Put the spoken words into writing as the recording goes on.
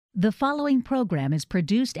The following program is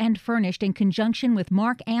produced and furnished in conjunction with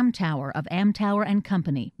Mark Amtower of Amtower and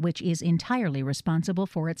Company, which is entirely responsible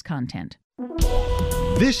for its content.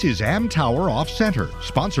 This is Amtower Off Center,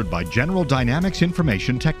 sponsored by General Dynamics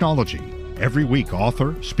Information Technology. Every week,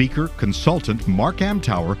 author, speaker, consultant Mark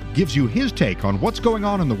Amtower gives you his take on what's going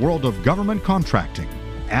on in the world of government contracting.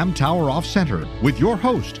 Amtower Off Center with your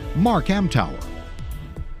host, Mark Amtower.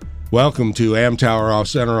 Welcome to Amtower Off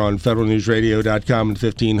Center on federalnewsradio.com and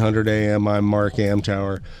 1500 AM. I'm Mark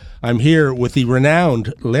Amtower. I'm here with the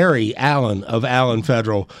renowned Larry Allen of Allen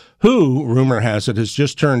Federal, who, rumor has it, has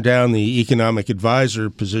just turned down the economic advisor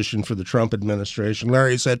position for the Trump administration.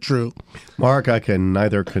 Larry, is that true? Mark, I can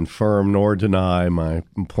neither confirm nor deny my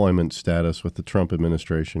employment status with the Trump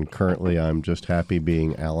administration. Currently, I'm just happy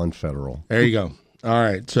being Allen Federal. There you go. All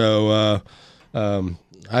right. So,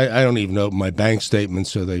 I don't even know my bank statement,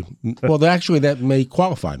 so actually that may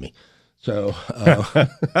qualify me. So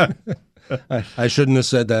I shouldn't have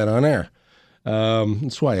said that on air.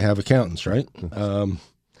 That's why I have accountants, right?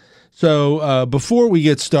 So before we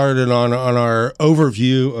get started on our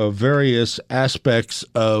overview of various aspects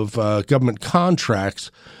of government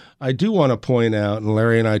contracts, I do want to point out, and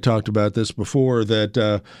Larry and I talked about this before,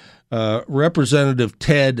 that Representative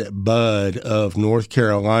Ted Budd of North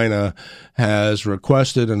Carolina has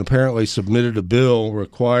requested and apparently submitted a bill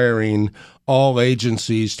requiring all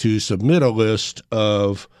agencies to submit a list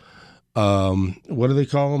of, what do they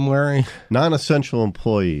call them, Larry? Non-essential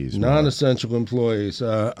employees. Non-essential employees.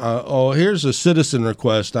 Here's a citizen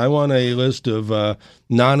request. I want a list of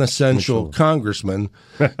non-essential congressmen,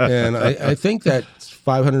 and I think that's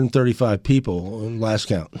 535 people last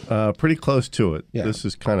count. Pretty close to it. Yeah. This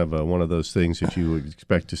is kind of one of those things that you would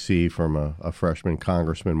expect to see from a freshman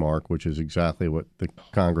congressman, Mark, which is exactly what the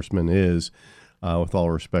congressman is. With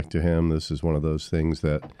all respect to him, this is one of those things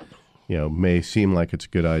that may seem like it's a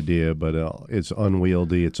good idea, but it's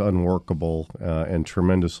unwieldy, it's unworkable, and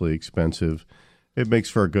tremendously expensive. It makes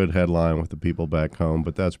for a good headline with the people back home,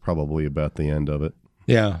 but that's probably about the end of it.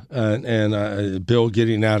 Yeah, and bill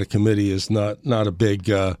getting out of committee is not a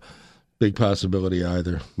big possibility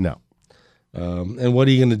either. No. And what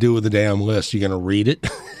are you going to do with the damn list? You going to read it?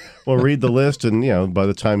 Well, read the list, and by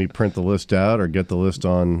the time you print the list out or get the list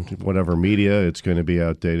on whatever media, it's going to be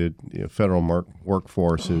outdated. Federal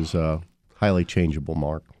workforce is highly changeable,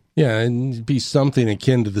 Mark. Yeah, and it'd be something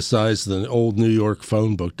akin to the size of the old New York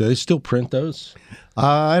phone book. Do they still print those?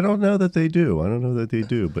 I don't know that they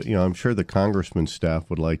do. But I'm sure the congressman's staff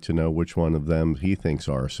would like to know which one of them he thinks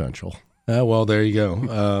are essential. Well, there you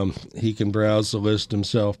go. He can browse the list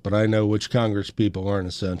himself, but I know which Congress people aren't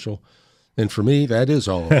essential. And for me, that is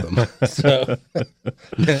all of them. So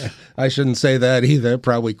I shouldn't say that either. It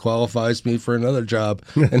probably qualifies me for another job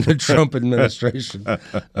in the Trump administration.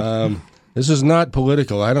 This is not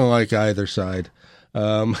political. I don't like either side.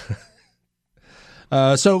 So,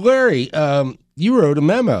 Larry, you wrote a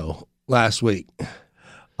memo last week.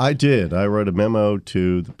 I did. I wrote a memo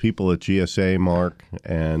to the people at GSA, Mark,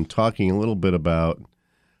 and talking a little bit about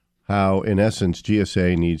how, in essence,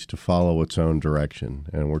 GSA needs to follow its own direction.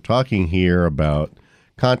 And we're talking here about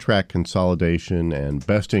contract consolidation and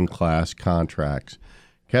best-in-class contracts.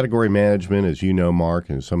 Category management, as you know, Mark,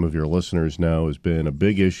 and some of your listeners know, has been a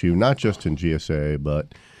big issue, not just in GSA,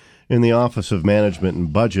 but in the Office of Management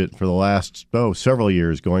and Budget for the last, several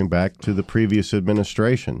years, going back to the previous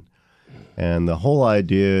administration. And the whole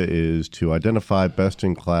idea is to identify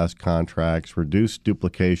best-in-class contracts, reduce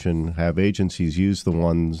duplication, have agencies use the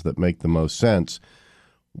ones that make the most sense.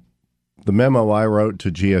 The memo I wrote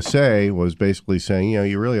to GSA was basically saying,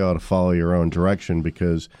 you really ought to follow your own direction,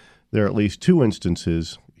 because there are at least two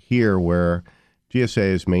instances here where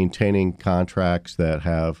GSA is maintaining contracts that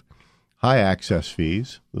have high access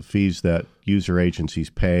fees, the fees that user agencies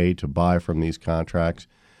pay to buy from these contracts,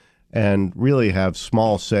 and really have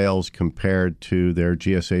small sales compared to their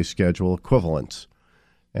GSA schedule equivalents.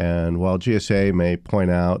 And while GSA may point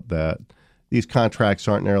out that these contracts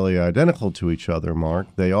aren't nearly identical to each other,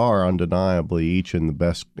 Mark, they are undeniably each in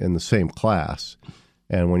the same class.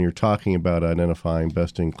 And when you're talking about identifying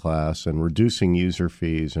best in class and reducing user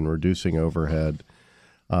fees and reducing overhead,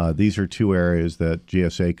 these are two areas that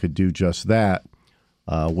GSA could do just that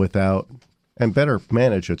without and better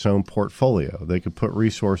manage its own portfolio. They could put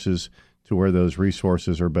resources to where those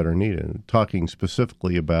resources are better needed. Talking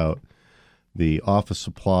specifically about the Office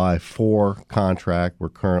Supply 4 contract, we're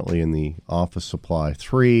currently in the Office Supply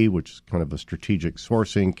 3, which is kind of a strategic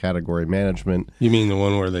sourcing, category management. You mean the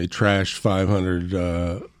one where they trashed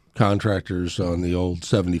 500 contractors on the old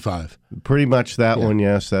 75? Pretty much that one,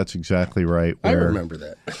 yes, that's exactly right. I remember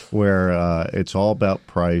that. Where it's all about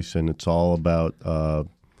price, and it's all about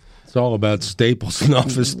It's all about Staples and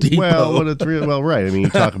Office Depot. Well, it's well, right. I mean, you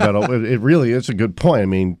talk about it. Really is a good point. I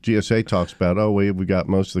mean, GSA talks about we got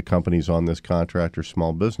most of the companies on this contract are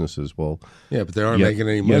small businesses. Well, yeah, but they aren't making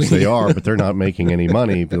any money. Yes, they are, but they're not making any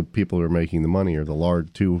money. The people who are making the money are the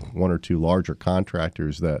one or two larger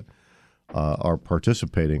contractors that are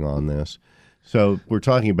participating on this. So we're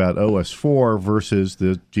talking about OS4 versus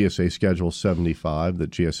the GSA Schedule 75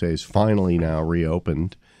 that GSA has finally now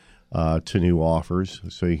reopened to new offers,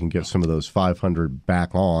 so you can get some of those 500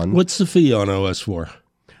 back on. What's the fee on OS4?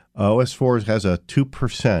 OS4 has a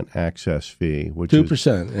 2% access fee, which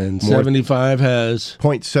 2%, and 75 has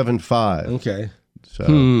 0.75. Okay.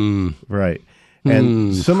 So right.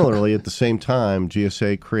 And similarly, at the same time,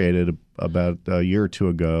 GSA created about a year or two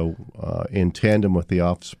ago, in tandem with the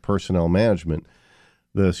Office of Personnel Management,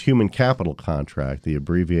 this human capital contract. The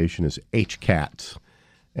abbreviation is HCATS.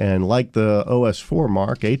 And like the OS4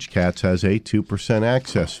 mark, HCATS has a 2%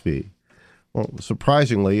 access fee. Well,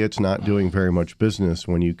 surprisingly, it's not doing very much business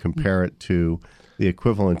when you compare it to the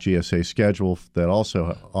equivalent GSA schedule that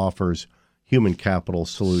also offers human capital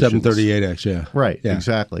solutions. 738X, yeah. Right, yeah.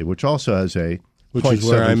 Exactly, which also has a which is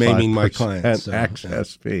where I'm aiming my clients.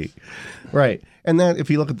 Access fee. Right. And that, if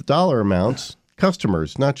you look at the dollar amounts,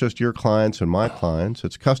 customers, not just your clients and my clients,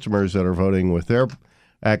 it's customers that are voting with their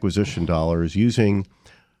acquisition dollars using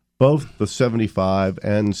both the 75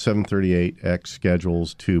 and 738X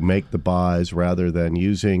schedules to make the buys rather than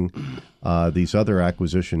using these other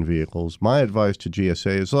acquisition vehicles. My advice to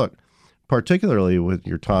GSA is, look, particularly when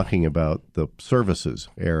you're talking about the services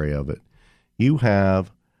area of it, you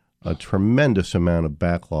have a tremendous amount of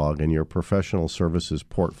backlog in your professional services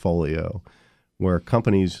portfolio where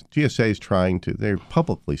companies, GSA is trying to, they're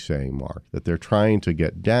publicly saying, Mark, that they're trying to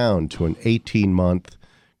get down to an 18-month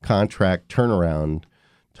contract turnaround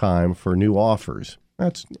time for new offers.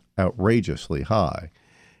 That's outrageously high.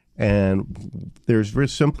 And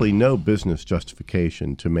there's simply no business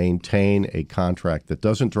justification to maintain a contract that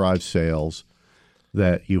doesn't drive sales,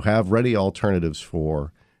 that you have ready alternatives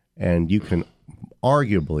for, and you can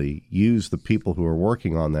arguably use the people who are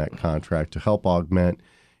working on that contract to help augment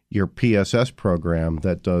your PSS program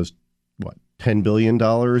that does, $10 billion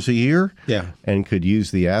a year? Yeah. And could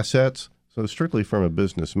use the assets. So strictly from a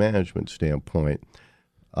business management standpoint,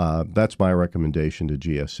 that's my recommendation to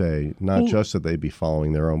GSA, not just that they be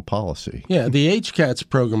following their own policy. Yeah, the HCATS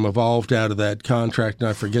program evolved out of that contract, and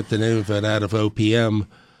I forget the name of it, out of OPM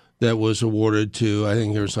that was awarded to, I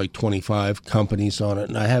think there was like 25 companies on it,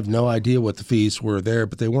 and I have no idea what the fees were there,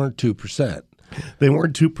 but they weren't 2%. They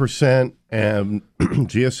weren't 2%, and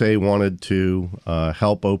GSA wanted to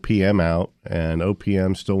help OPM out, and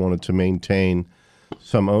OPM still wanted to maintain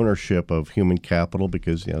some ownership of human capital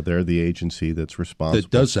because they're the agency that's responsible.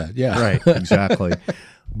 That does that, yeah. Right, exactly.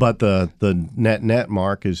 But the net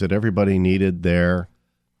mark is that everybody needed their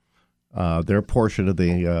portion of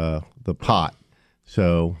the pot.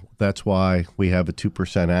 So that's why we have a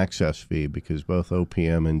 2% access fee, because both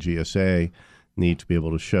OPM and GSA need to be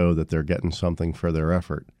able to show that they're getting something for their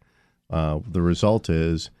effort. The result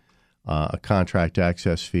is a contract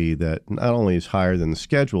access fee that not only is higher than the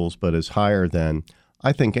schedules, but is higher than,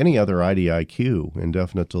 I think, any other IDIQ,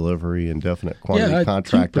 indefinite delivery, indefinite quantity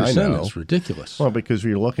contract I know. 2% is ridiculous. Well, because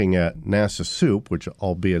you're looking at NASA Soup, which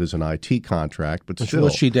albeit is an IT contract, but still.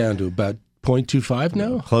 What's she down to, about 0.25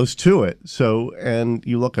 now? Close to it. So, and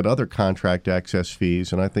you look at other contract access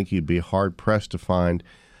fees, and I think you'd be hard-pressed to find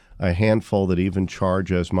a handful that even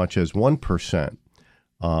charge as much as 1%.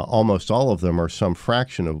 Almost all of them are some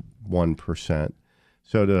fraction of 1%.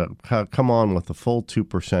 So to come on with the full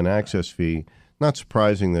 2% access fee, not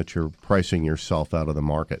surprising that you're pricing yourself out of the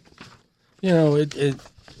market. It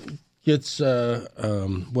gets,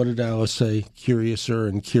 what did Alice say, curiouser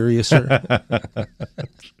and curiouser.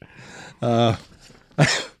 But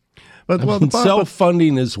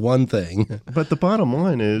self-funding is one thing. But the bottom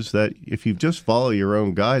line is that if you just follow your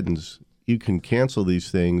own guidance, you can cancel these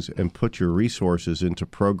things and put your resources into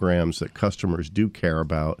programs that customers do care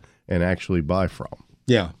about and actually buy from.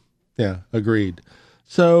 Yeah, agreed.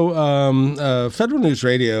 So Federal News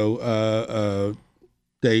Radio,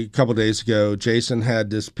 a couple days ago, Jason had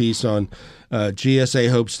this piece on GSA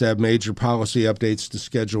hopes to have major policy updates to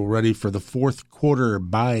schedule ready for the fourth quarter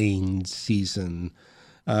buying season.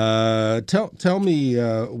 Tell me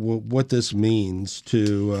what this means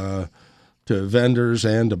to vendors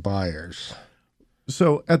and to buyers.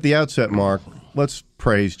 So at the outset, Mark, let's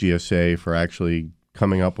praise GSA for actually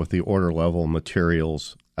coming up with the order level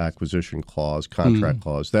materials acquisition clause, contract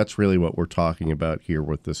clause. That's really what we're talking about here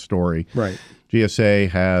with this story. Right. GSA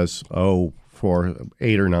has, for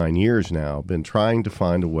 8 or 9 years now, been trying to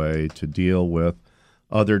find a way to deal with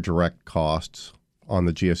other direct costs on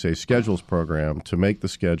the GSA schedules program to make the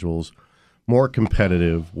schedules more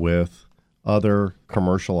competitive with other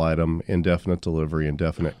commercial item, indefinite delivery,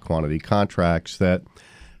 indefinite quantity contracts that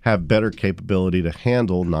have better capability to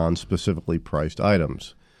handle non-specifically priced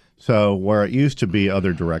items. So where it used to be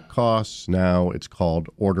other direct costs, now it's called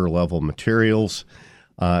order level materials.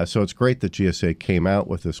 So it's great that GSA came out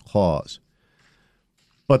with this clause.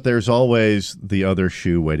 But there's always the other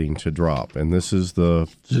shoe waiting to drop, and this is the...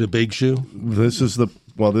 Is it a big shoe? This is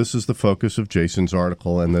the focus of Jason's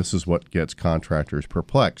article, and this is what gets contractors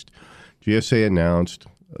perplexed. GSA announced,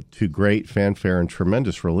 to great fanfare and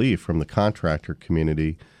tremendous relief from the contractor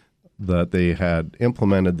community, that they had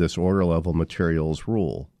implemented this order level materials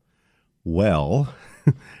rule. Well,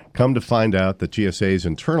 come to find out that GSA's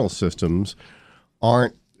internal systems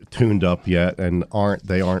aren't tuned up yet and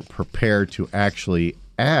aren't prepared to actually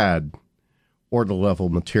add order level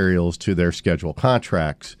materials to their schedule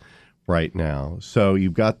contracts right now. So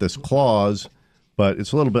you've got this clause, but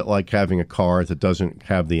it's a little bit like having a car that doesn't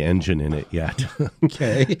have the engine in it yet.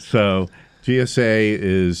 Okay. So GSA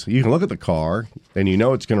is, you can look at the car and you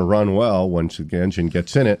know it's going to run well once the engine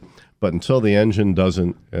gets in it, but until the engine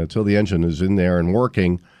is in there and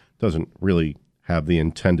working, doesn't really have the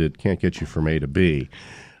intended, can't get you from A to B.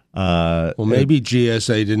 Well, maybe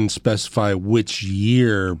GSA didn't specify which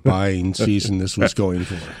year buying season this was going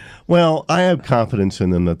for. Well, I have confidence in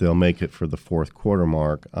them that they'll make it for the fourth quarter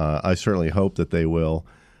mark. I certainly hope that they will.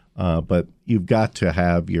 But you've got to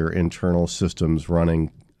have your internal systems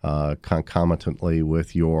running concomitantly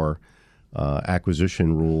with your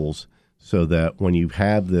acquisition rules so that when you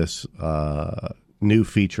have this new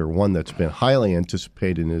feature, one that's been highly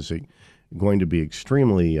anticipated and is going to be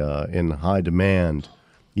extremely in high demand,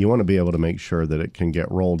 you want to be able to make sure that it can get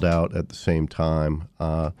rolled out at the same time.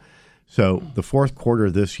 So the fourth quarter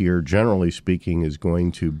this year, generally speaking, is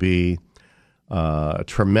going to be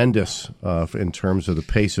tremendous in terms of the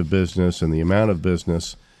pace of business and the amount of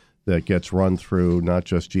business that gets run through not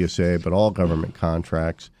just GSA but all government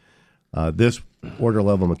contracts. This order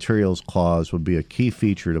level materials clause would be a key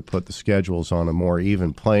feature to put the schedules on a more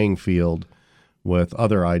even playing field with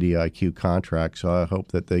other IDIQ contracts. So I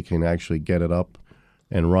hope that they can actually get it up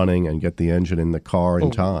and running and get the engine in the car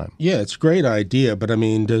in time. Yeah, it's a great idea, but I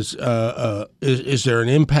mean, is there an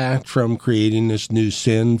impact from creating this new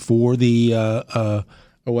SIN for the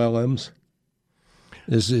OLMs?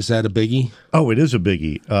 Is that a biggie? Oh, it is a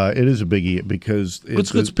biggie. It is a biggie because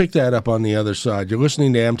let's pick that up on the other side. You're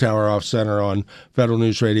listening to Amtower Off Center on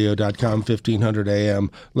federalnewsradio.com, 1500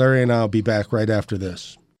 AM. Larry and I will be back right after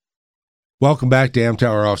this. Welcome back to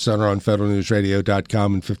Amtower Off Center on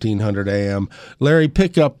federalnewsradio.com and 1500 AM. Larry,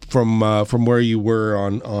 pick up from where you were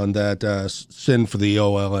on that SIN for the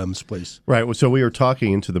OLMs, please. Right. So we were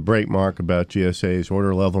talking into the break, Mark, about GSA's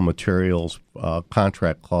order level materials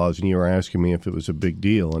contract clause, and you were asking me if it was a big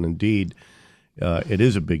deal. And indeed, it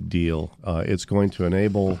is a big deal. It's going to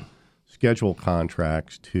enable schedule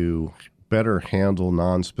contracts to better handle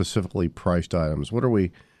non-specifically priced items. What are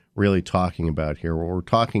we really talking about here? Well, we're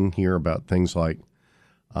talking here about things like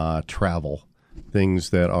travel, things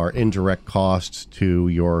that are indirect costs to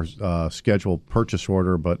your scheduled purchase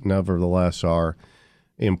order, but nevertheless are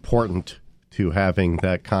important to having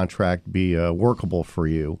that contract be workable for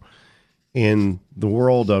you. In the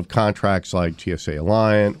world of contracts like GSA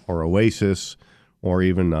Alliant or Oasis or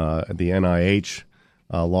even the NIH,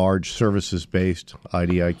 large services-based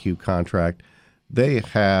IDIQ contract, they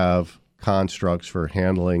have constructs for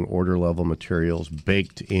handling order level materials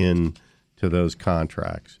baked in to those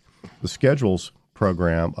contracts. The schedules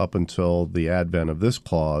program up until the advent of this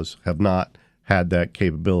clause have not had that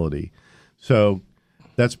capability. So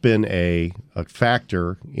that's been a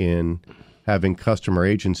factor in having customer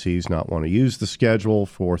agencies not want to use the schedule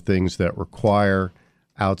for things that require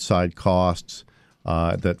outside costs,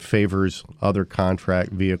 that favors other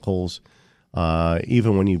contract vehicles.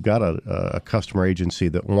 Even when you've got a customer agency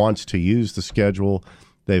that wants to use the schedule,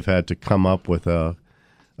 they've had to come up with a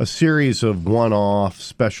series of one-off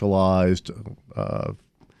specialized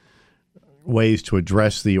ways to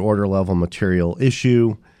address the order level material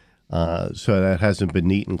issue. So that hasn't been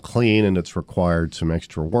neat and clean, and it's required some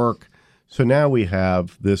extra work. So now we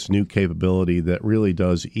have this new capability that really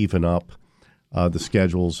does even up the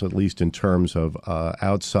schedules, at least in terms of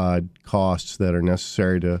outside costs that are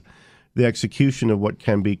necessary to the execution of what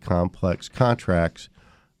can be complex contracts.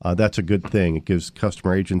 That's a good thing. It gives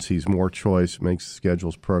customer agencies more choice, makes the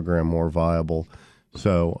schedules program more viable.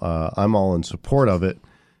 So I'm all in support of it.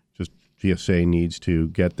 Just GSA needs to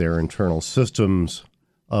get their internal systems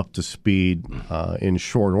up to speed in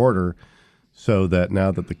short order so that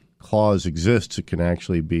now that the clause exists, it can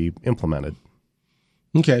actually be implemented.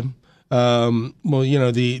 Okay. Well,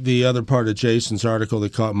 the other part of Jason's article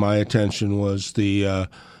that caught my attention was the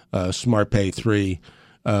Smart Pay 3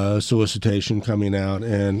 solicitation coming out,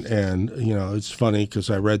 and it's funny because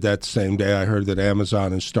I read that the same day I heard that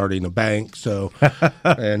Amazon is starting a bank, so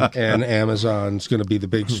and Amazon's going to be the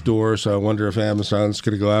big store, so I wonder if Amazon's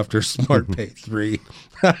going to go after Smart Pay 3.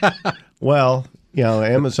 Well,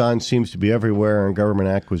 Amazon seems to be everywhere in government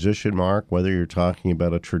acquisition, Mark, whether you're talking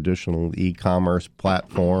about a traditional e-commerce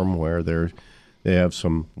platform where they have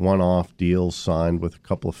some one-off deals signed with a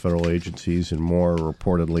couple of federal agencies and more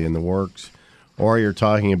reportedly in the works, or you're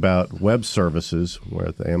talking about web services,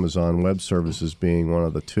 where the Amazon Web Services being one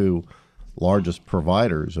of the two largest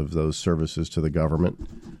providers of those services to the government.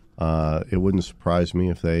 It wouldn't surprise me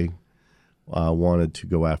if they wanted to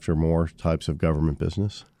go after more types of government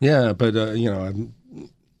business. Yeah, but you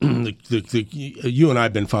and I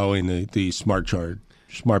have been following the Smart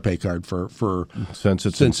Pay card for since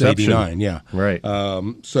inception. 89. Yeah, right.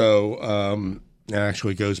 It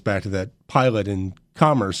actually goes back to that pilot in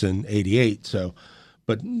commerce in 88. So,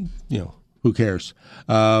 but who cares?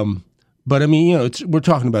 But I mean, we're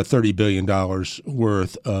talking about $30 billion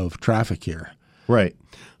worth of traffic here. Right.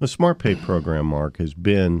 The Smart Pay program, Mark, has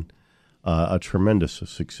been a tremendous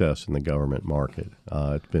success in the government market.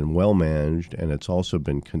 It's been well managed, and it's also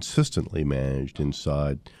been consistently managed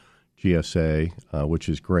inside GSA, which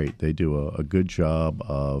is great. They do a good job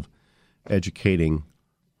of educating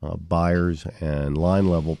buyers and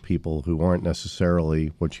line-level people who aren't necessarily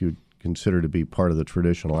what you'd consider to be part of the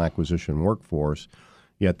traditional acquisition workforce,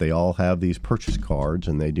 yet they all have these purchase cards,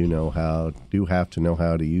 and they do have to know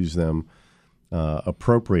how to use them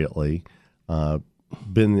appropriately.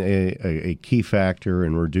 Been a key factor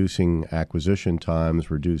in reducing acquisition times,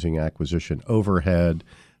 reducing acquisition overhead.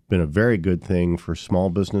 Been a very good thing for small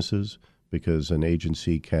businesses because an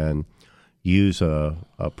agency can use a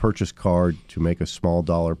purchase card to make a small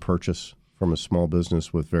dollar purchase from a small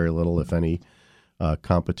business with very little, if any,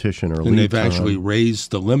 competition or lead time. And they've actually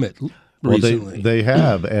raised the limit recently. Well, they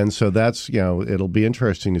have, and so that's it'll be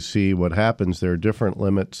interesting to see what happens. There are different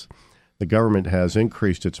limits. The government has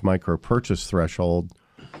increased its micro purchase threshold,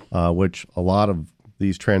 which a lot of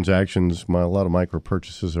these transactions, a lot of micro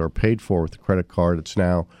purchases are paid for with the credit card. It's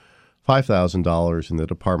now $5,000 in the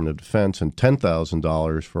Department of Defense and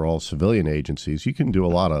 $10,000 for all civilian agencies. You can do a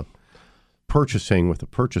lot of purchasing with a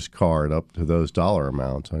purchase card up to those dollar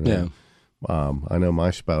amounts. I know. Yeah. I know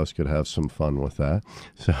my spouse could have some fun with that.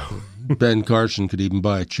 So Ben Carson could even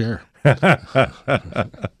buy a chair.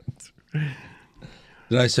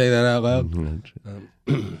 Did I say that out loud?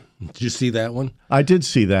 Did you see that one? I did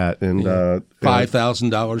see that, and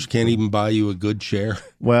 $5,000 can't even buy you a good chair.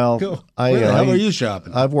 Well, where the hell are you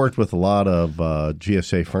shopping? I've worked with a lot of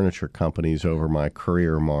GSA furniture companies over my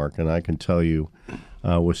career, Mark, and I can tell you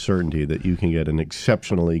with certainty that you can get an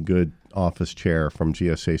exceptionally good office chair from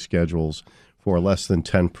GSA Schedules for less than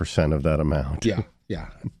 10% of that amount. Yeah.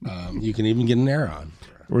 You can even get an Aeron.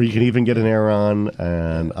 Or you can even get an Aeron,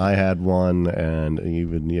 and I had one. And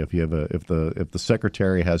even if you have if the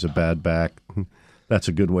secretary has a bad back, that's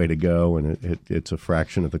a good way to go, and it's a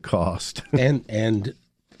fraction of the cost. And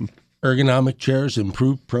ergonomic chairs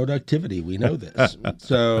improve productivity. We know this.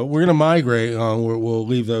 So we're going to migrate on. We'll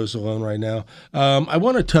leave those alone right now. I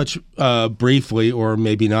want to touch briefly, or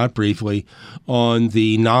maybe not briefly, on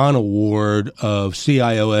the non-award of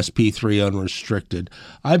CIO SP3 unrestricted.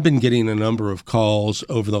 I've been getting a number of calls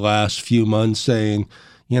over the last few months saying,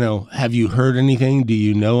 have you heard anything? Do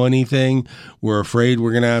you know anything? We're afraid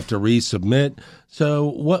we're going to have to resubmit. So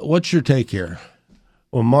what's your take here?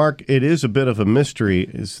 Well, Mark, it is a bit of a mystery.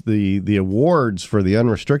 Is the awards for the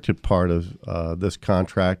unrestricted part of this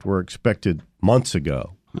contract were expected months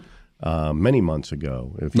ago, many months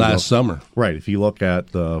ago. Last summer. Right. If you look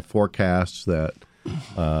at the forecasts that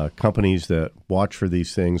companies that watch for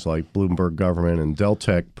these things like Bloomberg Government and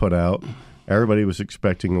Deltek put out, everybody was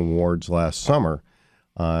expecting awards last summer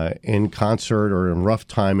in concert or in rough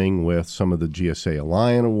timing with some of the GSA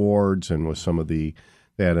Alliant awards and with some of the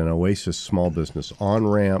they had an Oasis small business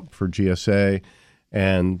on-ramp for GSA,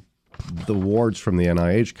 and the awards from the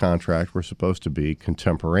NIH contract were supposed to be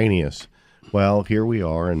contemporaneous. Well, here we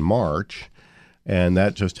are in March, and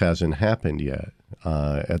that just hasn't happened yet.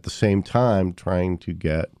 At the same time, trying to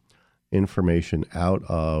get information out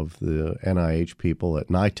of the NIH people at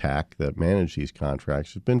NITAC that manage these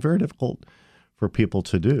contracts has been very difficult for people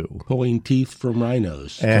to do. Pulling teeth from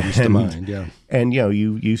rhinos comes to mind, yeah. And,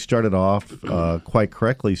 you started off quite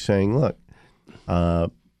correctly saying, look, the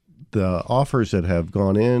offers that have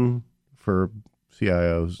gone in for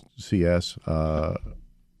CIOs, CS,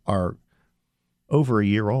 are over a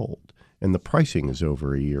year old, and the pricing is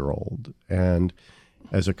over a year old. And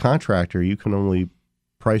as a contractor, you can only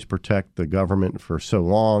price protect the government for so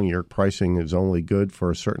long. Your pricing is only good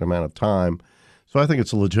for a certain amount of time. So I think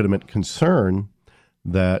it's a legitimate concern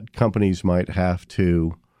that companies might have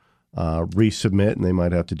to resubmit, and they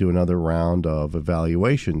might have to do another round of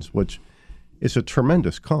evaluations, which is a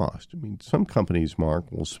tremendous cost. I mean, some companies,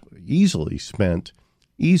 Mark, will easily spend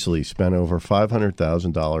over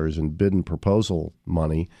 $500,000 in bid and proposal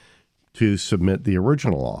money to submit the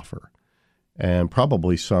original offer, and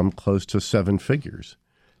probably some close to seven figures.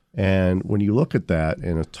 And when you look at that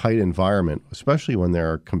in a tight environment, especially when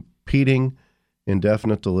there are competing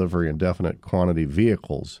indefinite delivery, indefinite quantity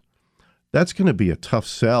vehicles, that's going to be a tough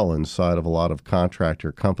sell inside of a lot of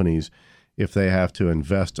contractor companies if they have to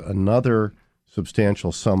invest another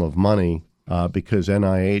substantial sum of money because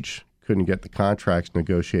NIH couldn't get the contracts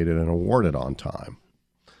negotiated and awarded on time.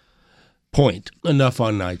 Point. Enough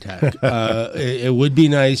on NITAC. It would be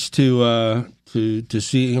nice to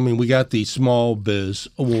see. I mean, we got the Small Biz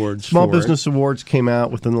Awards. Small Business Awards came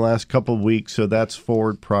out within the last couple of weeks, so that's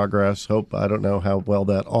forward progress. I don't know how well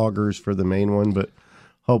that augurs for the main one, but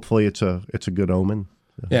hopefully it's a good omen.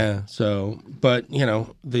 Yeah. So, but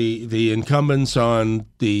the incumbents on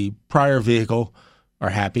the prior vehicle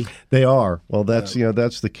are happy. They are. Well, that's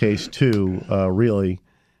that's the case too. Really.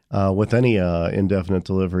 With any indefinite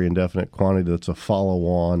delivery, indefinite quantity that's a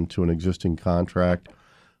follow-on to an existing contract,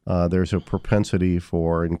 there's a propensity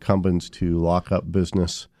for incumbents to lock up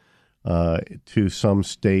business to some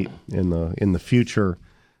state in the future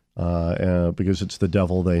because it's the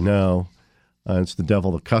devil they know. It's the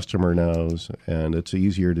devil the customer knows, and it's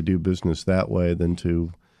easier to do business that way than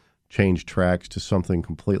to change tracks to something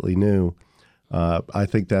completely new. I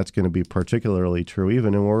think that's going to be particularly true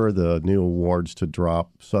even were the new awards to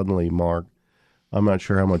drop suddenly, Mark. I'm not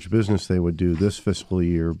sure how much business they would do this fiscal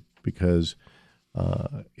year because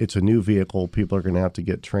it's a new vehicle. People are going to have to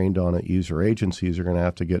get trained on it. User agencies are going to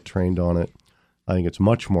have to get trained on it. I think it's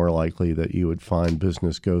much more likely that you would find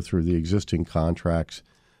business go through the existing contracts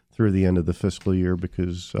through the end of the fiscal year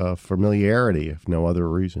because familiarity, if no other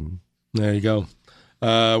reason. There you go.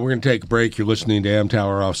 We're going to take a break. You're listening to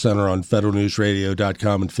Amtower Off Center on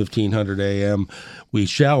federalnewsradio.com and 1500 AM. We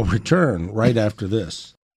shall return right after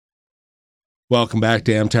this. Welcome back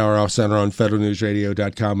to Amtower Off Center on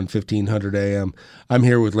federalnewsradio.com and 1500 AM. I'm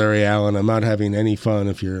here with Larry Allen. I'm not having any fun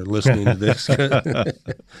if you're listening to this.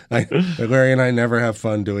 Larry and I never have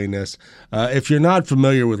fun doing this. If you're not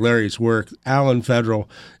familiar with Larry's work, Allen Federal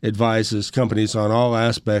advises companies on all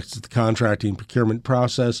aspects of the contracting procurement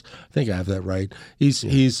process. I think I have that right. He's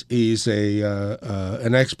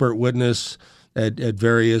an expert witness at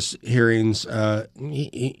various hearings.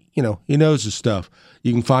 He knows his stuff.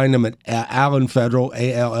 You can find him at Allen Federal,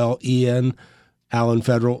 ALLEN,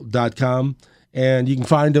 allenfederal.com. And you can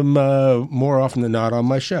find him more often than not on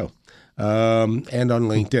my show and on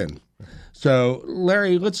LinkedIn. So,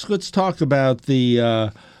 Larry, let's talk about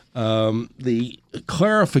the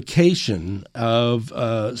clarification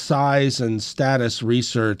of size and status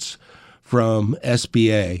research from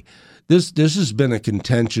SBA. This has been a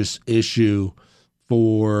contentious issue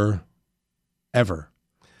for ever.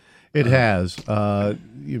 It has.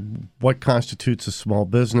 What constitutes a small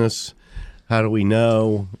business? How do we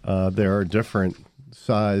know? There are different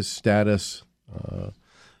size, status,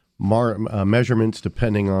 measurements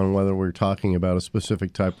depending on whether we're talking about a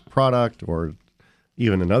specific type of product or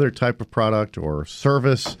even another type of product or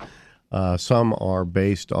service. Some are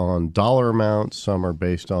based on dollar amounts. Some are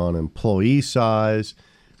based on employee size.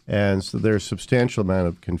 And so there's a substantial amount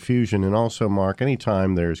of confusion. And also, Mark,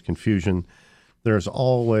 anytime there's confusion, there's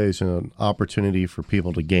always an opportunity for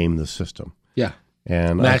people to game the system. Yeah.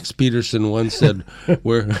 And Max Peterson once said,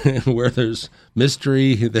 where there's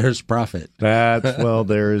mystery, there's profit.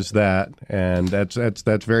 There is that. And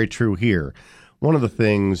that's very true here. One of the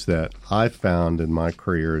things that I've found in my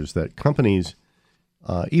career is that companies,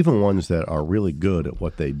 even ones that are really good at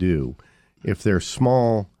what they do, if they're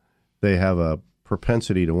small, they have a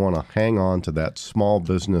propensity to want to hang on to that small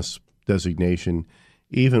business designation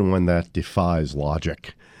even when that defies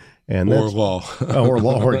logic. Or law.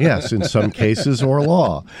 or yes, in some cases, or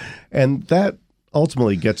law. And that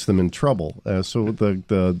ultimately gets them in trouble. So the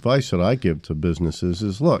advice that I give to businesses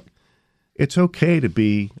is, look, it's okay to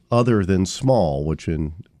be other than small, which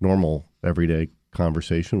in normal everyday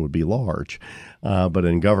conversation would be large. But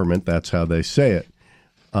in government, that's how they say it.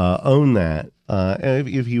 Own that. And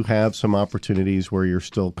if you have some opportunities where you're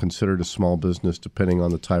still considered a small business, depending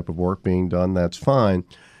on the type of work being done, that's fine.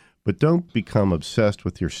 But don't become obsessed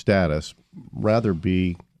with your status. Rather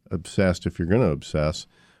be obsessed, if you're going to obsess,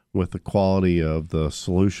 with the quality of the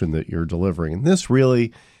solution that you're delivering. And this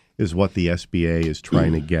really is what the SBA is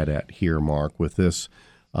trying to get at here, Mark, with this.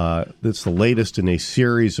 It's the latest in a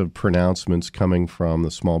series of pronouncements coming from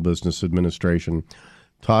the Small Business Administration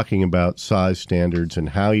talking about size standards and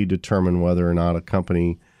how you determine whether or not a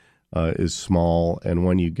company is small and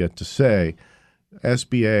when you get to say.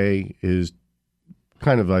 SBA is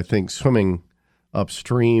kind of, I think, swimming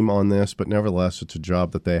upstream on this, but nevertheless, it's a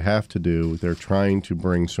job that they have to do. They're trying to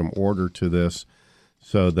bring some order to this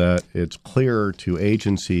so that it's clearer to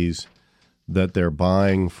agencies that they're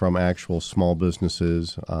buying from actual small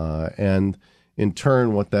businesses, and in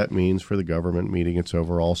turn, what that means for the government meeting its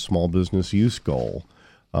overall small business use goal,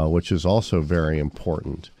 which is also very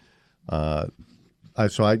important.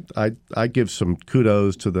 So I give some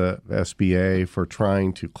kudos to the SBA for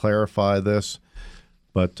trying to clarify this,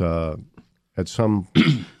 but at some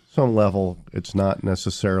level, it's not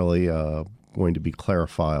necessarily going to be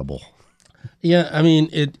clarifiable. Yeah, I mean,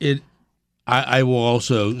 I will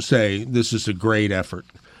also say this is a great effort,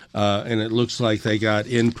 and it looks like they got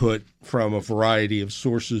input from a variety of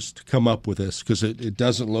sources to come up with this, because it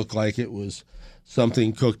doesn't look like it was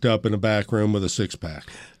something cooked up in a back room with a six-pack.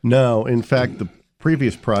 No, in fact, the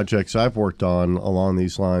previous projects I've worked on along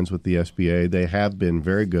these lines with the SBA, they have been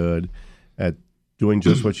very good at doing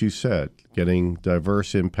just what you said, getting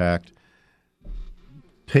diverse impact,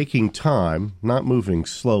 taking time, not moving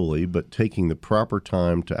slowly, but taking the proper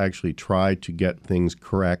time to actually try to get things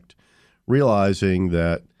correct, realizing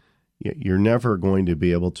that you're never going to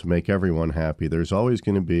be able to make everyone happy. There's always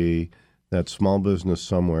going to be that small business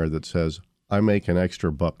somewhere that says, I make an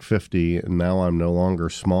extra $1.50 and now I'm no longer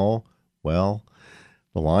small. Well,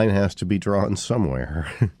 the line has to be drawn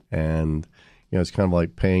somewhere. And it's kind of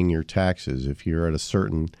like paying your taxes. If you're at a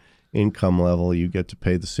certain income level, you get to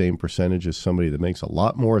pay the same percentage as somebody that makes a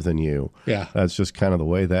lot more than you. Yeah. That's just kind of the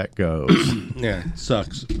way that goes. Yeah, it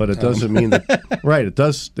sucks. But it doesn't mean that, right, it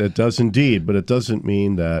does indeed, but it doesn't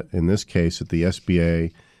mean that in this case that the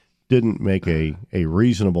SBA didn't make a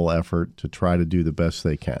reasonable effort to try to do the best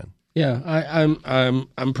they can. Yeah,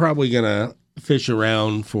 I'm probably gonna fish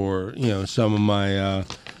around for some of my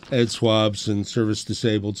Ed Swabs and service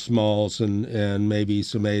disabled smalls and maybe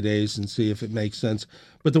some 8As and see if it makes sense.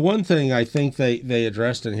 But the one thing I think they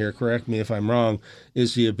addressed in here, correct me if I'm wrong,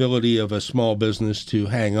 is the ability of a small business to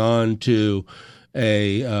hang on to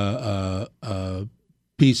a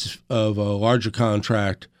piece of a larger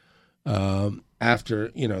contract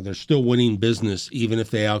after they're still winning business even if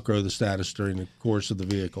they outgrow the status during the course of the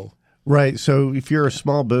vehicle. Right. So if you're a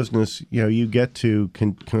small business, you get to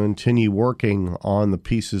continue working on the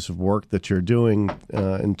pieces of work that you're doing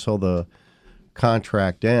until the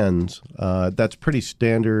contract ends. That's pretty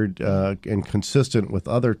standard and consistent with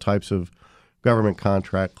other types of government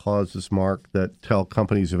contract clauses, Mark, that tell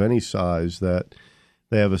companies of any size that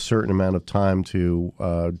they have a certain amount of time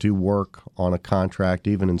to do work on a contract.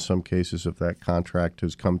 Even in some cases, if that contract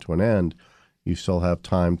has come to an end, you still have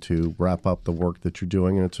time to wrap up the work that you're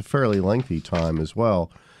doing, and it's a fairly lengthy time as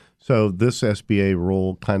well. So this SBA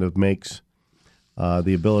rule kind of makes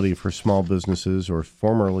the ability for small businesses or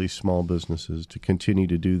formerly small businesses to continue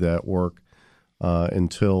to do that work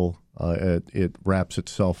until it wraps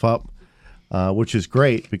itself up, which is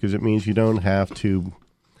great because it means you don't have to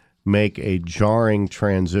make a jarring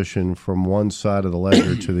transition from one side of the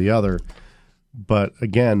ledger to the other. But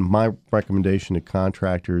again, my recommendation to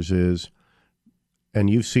contractors is, and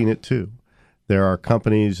you've seen it too, there are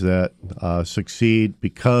companies that succeed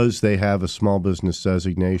because they have a small business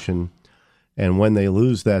designation, and when they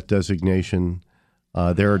lose that designation,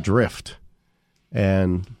 they're adrift.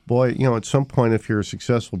 And boy, at some point, if you're a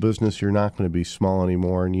successful business, you're not going to be small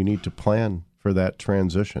anymore, and you need to plan for that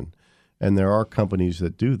transition. And there are companies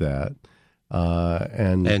that do that.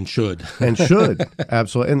 And should.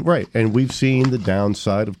 Absolutely. And right. And we've seen the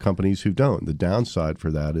downside of companies who don't. The downside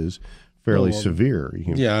for that is fairly severe.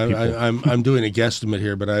 I'm doing a guesstimate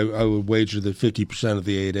here, but I would wager that 50% of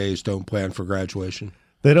the 8As don't plan for graduation.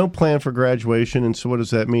 They don't plan for graduation, and so what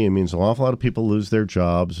does that mean? It means an awful lot of people lose their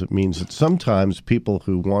jobs. It means that sometimes people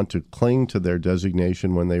who want to cling to their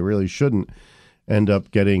designation when they really shouldn't end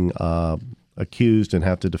up getting accused and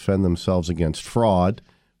have to defend themselves against fraud,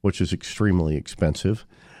 which is extremely expensive,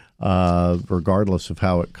 regardless of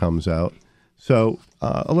how it comes out. So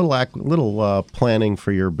a little planning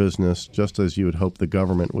for your business, just as you would hope the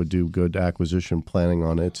government would do good acquisition planning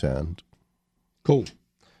on its end. Cool.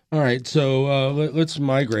 All right, so let's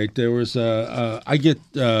migrate. There was I get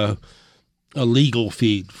a legal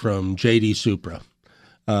feed from JD Supra,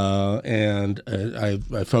 and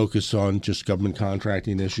I focus on just government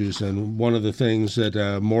contracting issues. And one of the things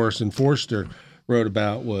that Morrison Forster wrote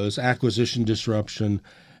about was acquisition disruption,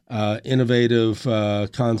 innovative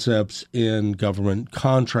concepts in government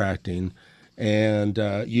contracting. And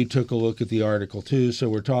you took a look at the article too. So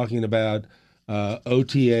we're talking about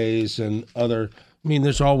OTAs and other, I mean,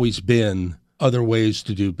 there's always been other ways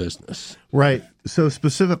to do business. Right. So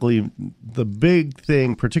specifically, the big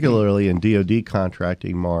thing, particularly in DoD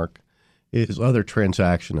contracting, Mark, is other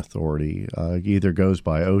transaction authority. Either goes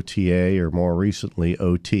by OTA or more recently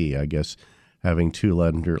OT. I guess having two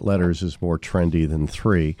letters is more trendy than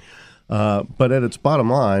three. But at its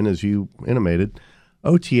bottom line, as you intimated,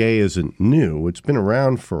 OTA isn't new. It's been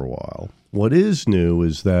around for a while. What is new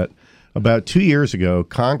is that about 2 years ago,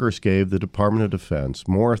 Congress gave the Department of Defense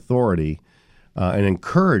more authority and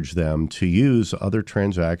encouraged them to use other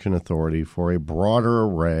transaction authority for a broader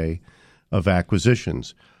array of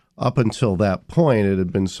acquisitions. Up until that point, it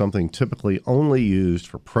had been something typically only used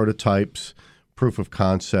for prototypes, proof of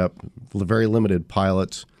concept, very limited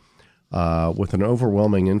pilots, with an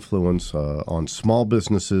overwhelming influence on small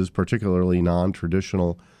businesses, particularly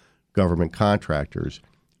non-traditional government contractors.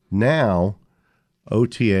 Now,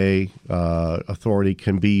 OTA authority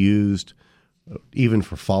can be used even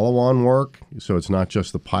for follow-on work, so it's not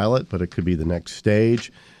just the pilot, but it could be the next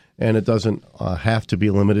stage, and it doesn't have to be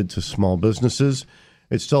limited to small businesses.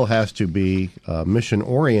 It still has to be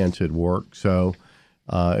mission-oriented work, so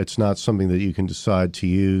it's not something that you can decide to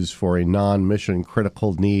use for a non-mission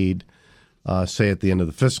critical need, say at the end of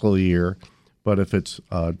the fiscal year. But if it's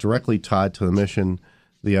directly tied to the mission,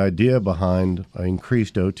 the idea behind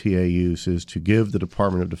increased OTA use is to give the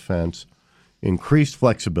Department of Defense increased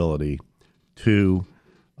flexibility to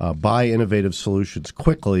buy innovative solutions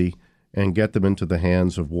quickly and get them into the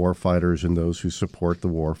hands of warfighters and those who support the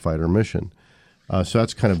warfighter mission. So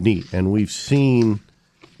that's kind of neat. And we've seen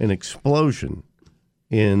an explosion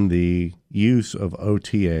in the use of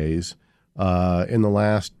OTAs in the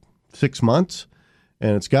last 6 months.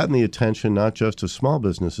 And it's gotten the attention not just of small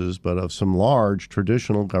businesses, but of some large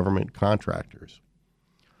traditional government contractors.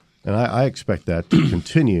 And I expect that to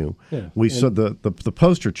continue. Yeah. We saw the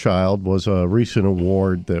poster child was a recent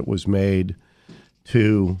award that was made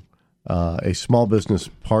to a small business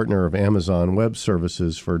partner of Amazon Web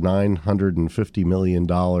Services for $950 million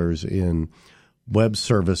in web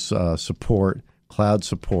service support, cloud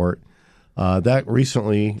support. That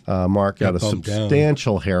recently, Mark, got a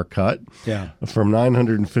substantial haircut from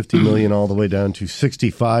 $950 million all the way down to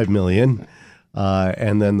 $65 million.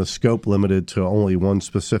 And then the scope limited to only one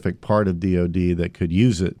specific part of DoD that could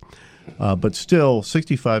use it. But still,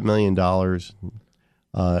 $65 million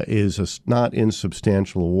is a not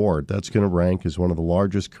insubstantial award. That's going to rank as one of the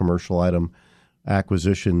largest commercial item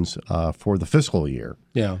acquisitions for the fiscal year.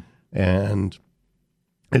 Yeah. And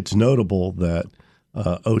it's notable that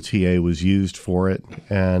OTA was used for it,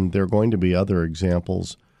 and there are going to be other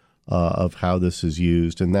examples of how this is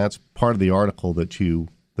used. And that's part of the article that you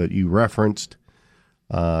referenced.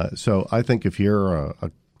 So I think if you're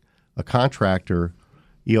a contractor,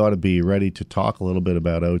 you ought to be ready to talk a little bit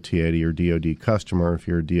about OTA to your DoD customer. If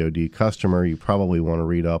you're a DoD customer, you probably want to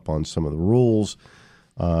read up on some of the rules,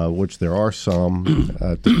 which there are some.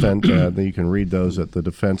 You can read those at the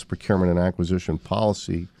Defense Procurement and Acquisition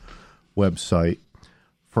Policy website.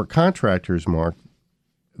 For contractors, Mark,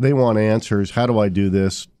 they want answers. How do I do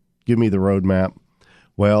this? Give me the roadmap.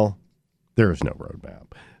 Well, there is no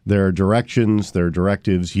roadmap. There are directions, there are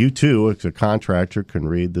directives. You, too, as a contractor, can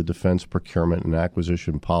read the Defense Procurement and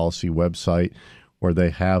Acquisition Policy website, where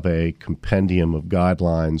they have a compendium of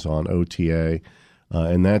guidelines on OTA,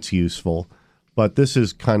 and that's useful. But this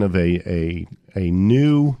is kind of a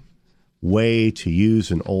new way to use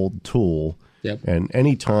an old tool. Yep. And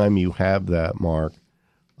anytime you have that, Mark,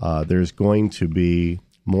 there's going to be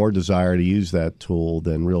more desire to use that tool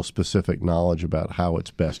than real specific knowledge about how it's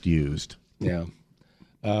best used. Yeah.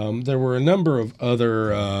 There were a number of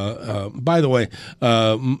other, by the way,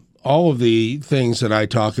 all of the things that I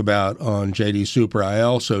talk about on JD Super, I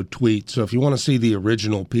also tweet. So if you want to see the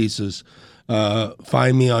original pieces,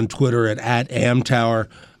 find me on Twitter at @AmTower.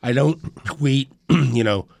 I don't tweet,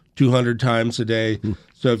 200 times a day.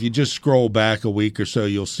 So if you just scroll back a week or so,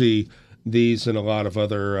 you'll see these and a lot of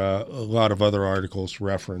other articles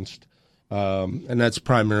referenced. And that's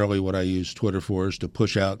primarily what I use Twitter for, is to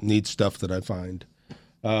push out neat stuff that I find.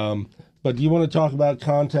 But do you want to talk about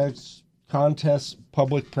contests,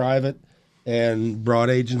 public, private, and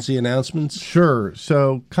broad agency announcements? Sure.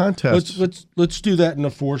 So contests. Let's do that in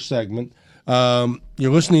a fourth segment.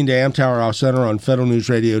 You're listening to AmTower Off Center on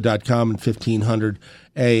federalnewsradio.com and 1500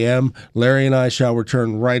 AM. Larry and I shall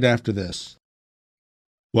return right after this.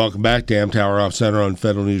 Welcome back to Amtower Off Center on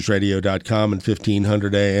federalnewsradio.com and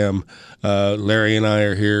 1500 AM. Larry and I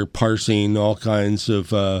are here parsing all kinds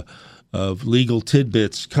of legal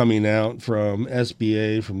tidbits coming out from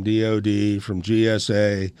SBA, from DOD, from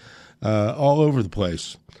GSA, all over the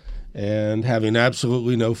place, and having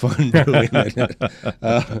absolutely no fun doing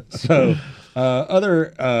it.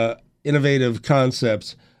 Other innovative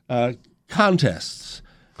concepts, contests.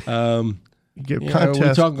 Are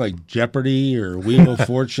we talking like Jeopardy or Wheel of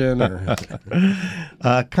Fortune? Or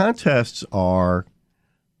contests are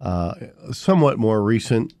somewhat more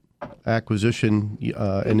recent acquisition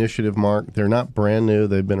initiative, Mark. They're not brand new.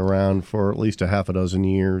 They've been around for at least a half a dozen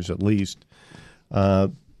years at least.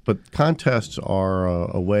 But contests are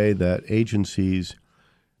a way that agencies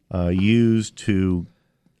use to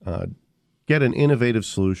get an innovative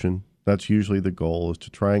solution. That's usually the goal, is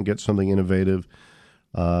to try and get something innovative,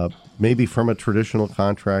 maybe from a traditional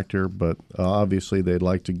contractor, but obviously they'd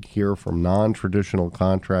like to hear from non-traditional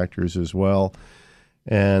contractors as well.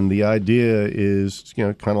 And the idea is,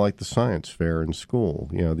 kind of like the science fair in school.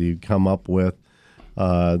 You come up with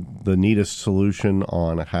the neatest solution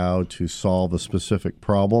on how to solve a specific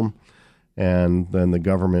problem, and then the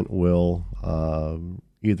government will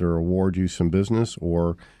either award you some business,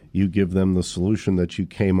 or you give them the solution that you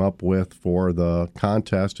came up with for the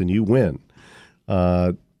contest and you win.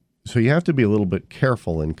 So you have to be a little bit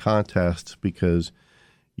careful in contests, because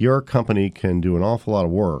your company can do an awful lot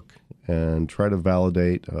of work and try to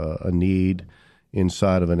validate a need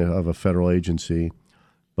inside of a federal agency,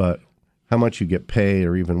 but how much you get paid,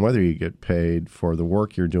 or even whether you get paid for the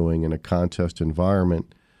work you're doing in a contest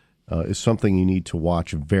environment, is something you need to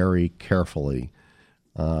watch very carefully.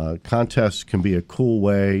 Contests can be a cool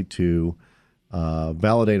way to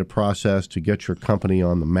validate a process, to get your company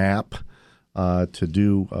on the map, to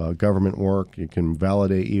do government work. It can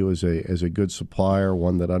validate you as a good supplier,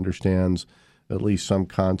 one that understands at least some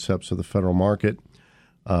concepts of the federal market.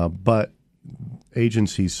 But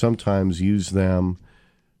agencies sometimes use them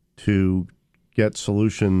to get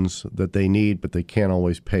solutions that they need, but they can't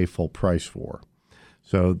always pay full price for.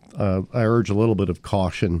 So I urge a little bit of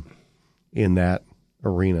caution in that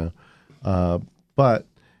arena. But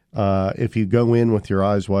if you go in with your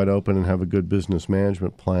eyes wide open and have a good business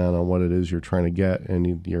management plan on what it is you're trying to get,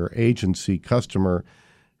 and your agency customer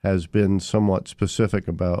has been somewhat specific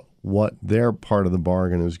about what their part of the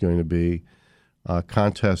bargain is going to be,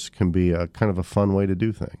 contests can be a kind of a fun way to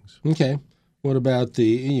do things. Okay. What about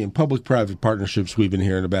the public-private partnerships we've been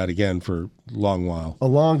hearing about again for a long while? A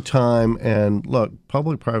long time. And look,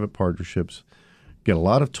 public-private partnerships get a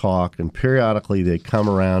lot of talk, and periodically they come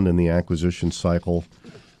around in the acquisition cycle.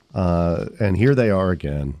 And here they are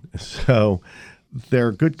again. So they're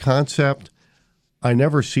a good concept. I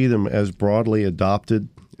never see them as broadly adopted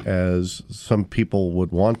as some people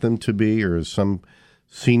would want them to be, or as some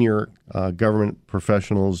senior government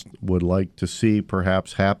professionals would like to see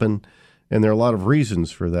perhaps happen. And there are a lot of reasons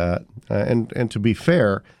for that. And to be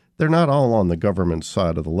fair, they're not all on the government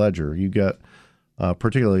side of the ledger. You get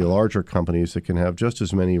particularly larger companies that can have just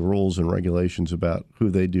as many rules and regulations about who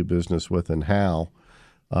they do business with and how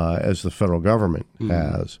as the federal government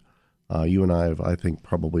has. You and I have, I think,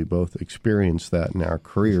 probably both experienced that in our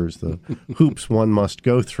careers, the hoops one must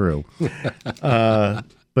go through.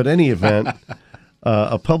 But any event,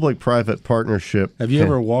 a public-private partnership. Have you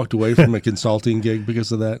ever walked away from a consulting gig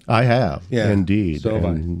because of that? I have, indeed. So have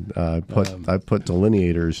and I put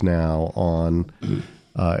delineators now on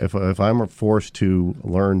if I'm forced to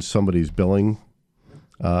learn somebody's billing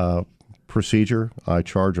procedure, I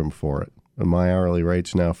charge them for it. And my hourly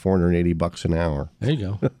rate's now $480 an hour. There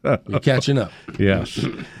you go. You're catching up. Yes.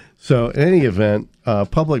 So in any event,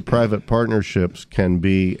 public-private partnerships can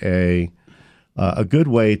be a good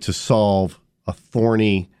way to solve a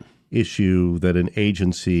thorny issue that an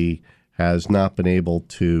agency has not been able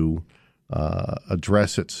to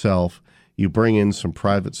address itself. You bring in some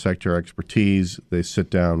private sector expertise. They sit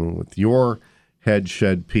down with your head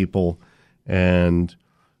shed people, and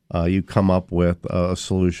you come up with a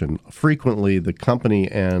solution. Frequently, the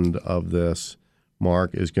company end of this,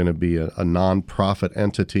 Mark, is going to be a nonprofit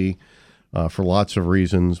entity for lots of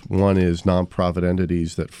reasons. One is nonprofit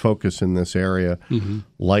entities that focus in this area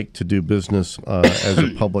like to do business as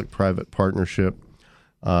a public-private partnership.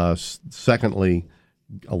 Secondly,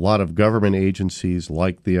 a lot of government agencies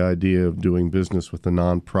like the idea of doing business with a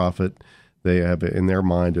nonprofit. They have in their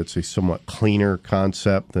mind it's a somewhat cleaner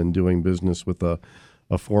concept than doing business with a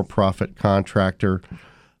for-profit contractor.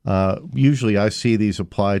 Usually I see these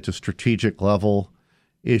apply to strategic level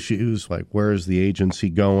issues like where is the agency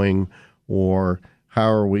going, or How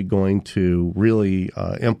are we going to really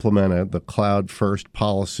implement the cloud-first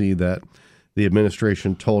policy that the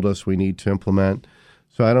administration told us we need to implement?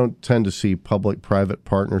 So I don't tend to see public-private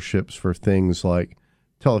partnerships for things like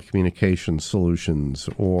telecommunications solutions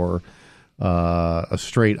or a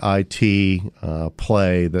straight IT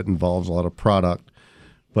play that involves a lot of product.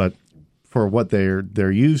 But for what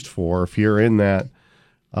they're used for, if you're in that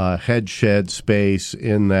head shed space,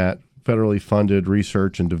 in that federally funded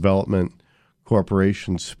research and development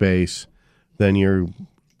corporation space, then your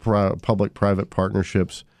public-private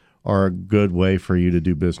partnerships are a good way for you to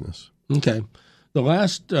do business. Okay. The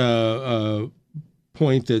last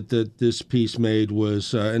point that this piece made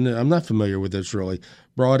was, and I'm not familiar with this really,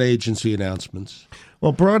 broad agency announcements.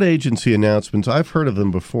 Well, broad agency announcements, I've heard of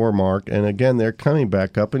them before, Mark, and again, they're coming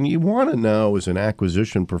back up. And you want to know as an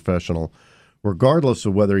acquisition professional, regardless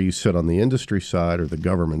of whether you sit on the industry side or the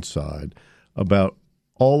government side, about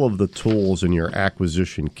all of the tools in your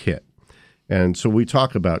acquisition kit. And so we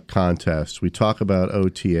talk about contests, we talk about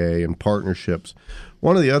OTA and partnerships.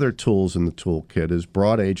 One of the other tools in the toolkit is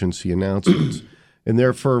broad agency announcements, and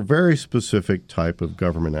they're for a very specific type of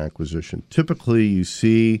government acquisition. Typically, you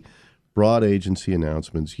see broad agency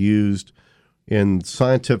announcements used in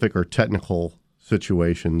scientific or technical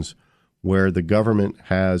situations where the government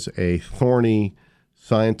has a thorny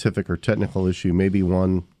scientific or technical issue, maybe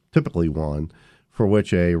one, typically one, for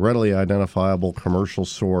which a readily identifiable commercial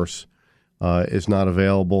source is not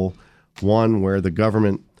available, one where the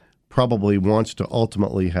government probably wants to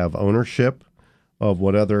ultimately have ownership of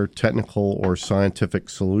what other technical or scientific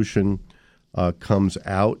solution comes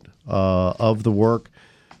out of the work.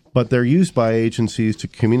 But they're used by agencies to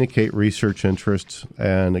communicate research interests.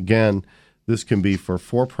 And again, this can be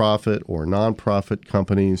for-profit or nonprofit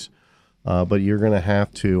companies, but you're going to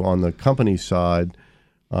have to, on the company side,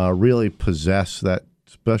 really possess that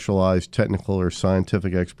specialized technical or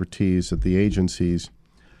scientific expertise that the agencies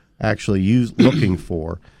actually looking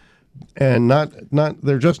for. And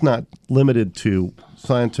they're just not limited to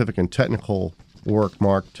scientific and technical work,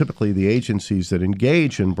 Mark. Typically, the agencies that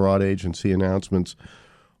engage in broad agency announcements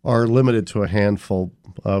are limited to a handful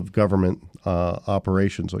of government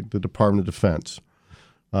operations, like the Department of Defense,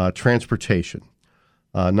 transportation.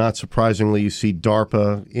 Not surprisingly, you see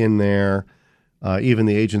DARPA in there, even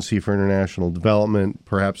the Agency for International Development,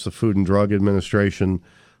 perhaps the Food and Drug Administration,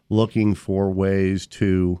 looking for ways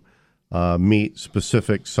to meet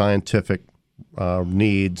specific scientific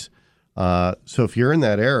needs. So if you're in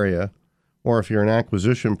that area, or if you're an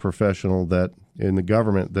acquisition professional that in the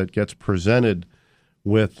government that gets presented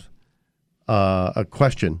with a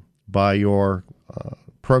question by your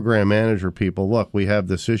program manager people, look, we have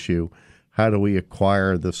this issue. How do we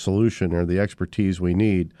acquire the solution or the expertise we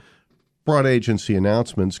need? Broad agency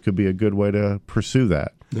announcements could be a good way to pursue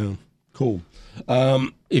that. Yeah, cool.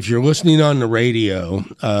 If you're listening on the radio,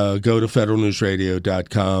 go to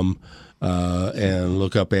federalnewsradio.com and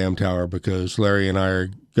look up Amtower, because Larry and I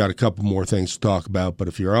got a couple more things to talk about. But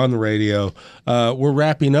if you're on the radio, we're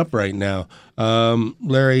wrapping up right now.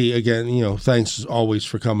 Larry, again, thanks always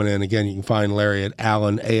for coming in. Again, you can find Larry at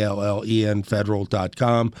Allen, ALLEN,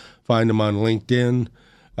 federal.com. Find him on LinkedIn.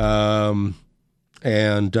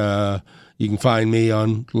 And you can find me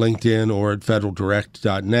on LinkedIn or at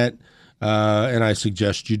federaldirect.net. And I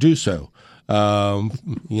suggest you do so.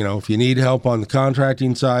 If you need help on the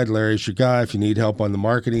contracting side, Larry's your guy. If you need help on the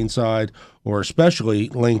marketing side, or especially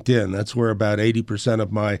LinkedIn, that's where about 80%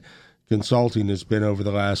 of my consulting has been over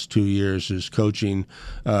the last 2 years, is coaching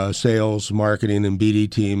sales, marketing, and BD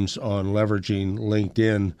teams on leveraging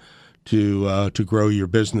LinkedIn to grow your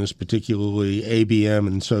business, particularly ABM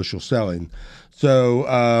and social selling.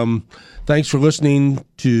 So thanks for listening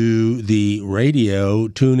to the radio.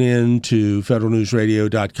 Tune in to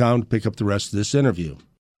federalnewsradio.com to pick up the rest of this interview.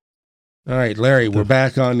 All right, Larry, we're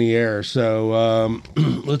back on the air. So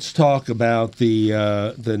let's talk about the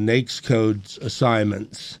NAICS codes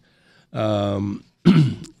assignments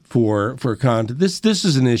for content. This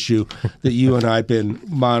is an issue that you and I have been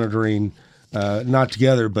monitoring, not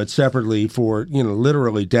together, but separately for,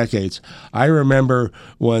 literally decades. I remember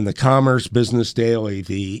when the Commerce Business Daily,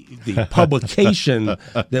 the publication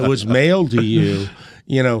that was mailed to you,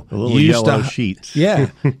 yellow sheets. Yeah,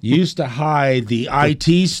 used to hide the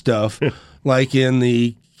IT stuff, like in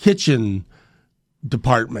the kitchen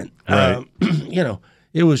department. Right.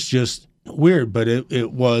 It was just weird, but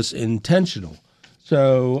it was intentional.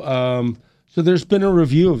 So there's been a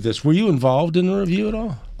review of this. Were you involved in the review at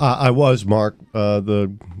all? I was, Mark.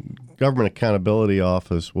 The Government Accountability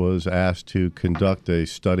Office was asked to conduct a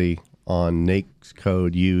study on NAICS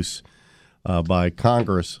code use by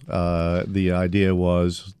Congress. The idea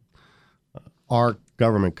was are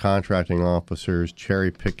government contracting officers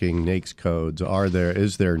cherry-picking NAICS codes?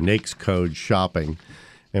 Is there NAICS code shopping?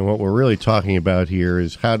 And what we're really talking about here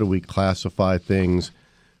is how do we classify things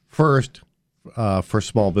first for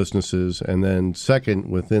small businesses, and then second,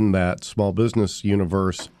 within that small business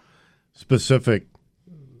universe, specific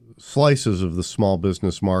slices of the small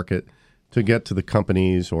business market to get to the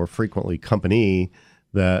companies, or frequently company,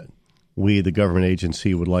 that we, the government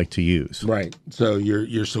agency, would like to use. Right. So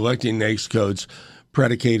you're selecting NAICS codes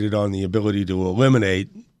predicated on the ability to eliminate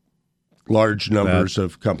large numbers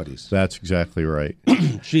of companies. That's exactly right.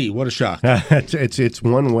 Gee, what a shock. It's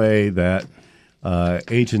one way that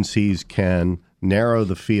agencies can narrow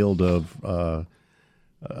the field of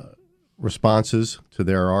responses to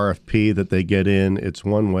their RFP that they get in. It's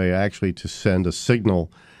one way actually to send a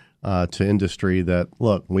signal to industry that,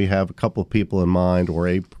 look, we have a couple of people in mind or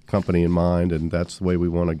a company in mind, and that's the way we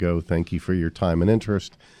want to go. Thank you for your time and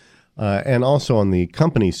interest. And also on the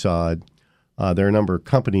company side, there are a number of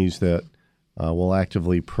companies that will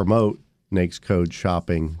actively promote NAICS code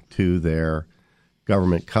shopping to their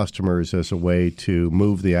government customers as a way to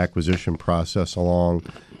move the acquisition process along,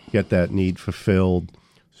 get that need fulfilled.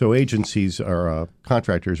 So agencies, or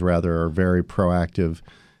contractors rather, are very proactive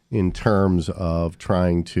in terms of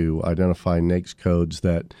trying to identify NAICS codes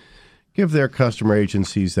that give their customer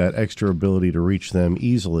agencies that extra ability to reach them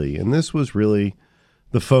easily. And this was really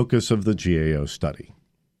the focus of the GAO study.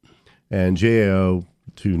 And GAO,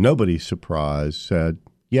 to nobody's surprise, said,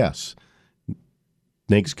 yes,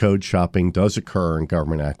 NAICS code shopping does occur in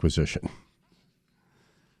government acquisition.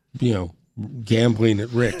 You know, gambling at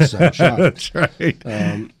Rick's, I'm shocked. That's right.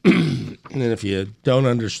 And if you don't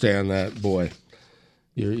understand that, boy,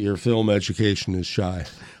 your film education is shy.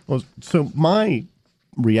 Well, so my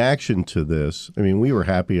reaction to this, I mean, we were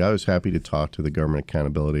happy. I was happy to talk to the Government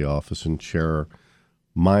Accountability Office and share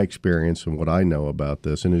my experience and what I know about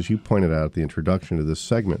this. And as you pointed out at the introduction to this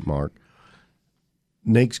segment, Mark,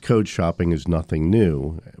 NAICS code shopping is nothing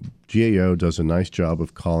new. GAO does a nice job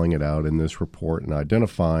of calling it out in this report and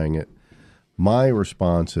identifying it. My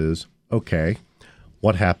response is, okay,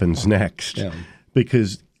 what happens next? Yeah.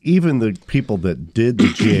 Because even the people that did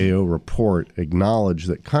the GAO report acknowledge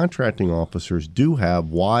that contracting officers do have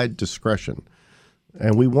wide discretion,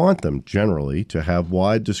 and we want them generally to have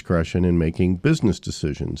wide discretion in making business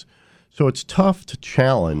decisions. So it's tough to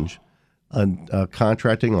challenge a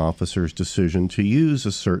contracting officer's decision to use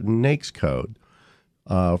a certain NAICS code.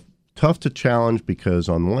 Tough to challenge because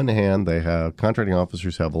on one hand, contracting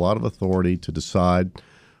officers have a lot of authority to decide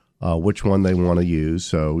which one they want to use.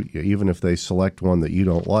 So even if they select one that you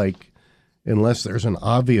don't like, unless there's an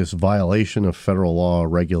obvious violation of federal law or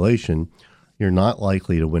regulation, you're not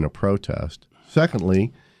likely to win a protest.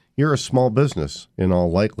 Secondly, you're a small business in all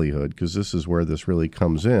likelihood, because this is where this really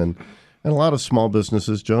comes in. And a lot of small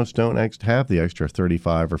businesses just don't have the extra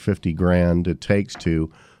 35 or 50 grand it takes to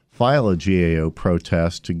file a GAO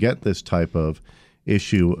protest to get this type of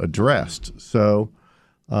issue addressed. So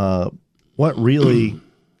what really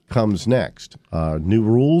comes next? New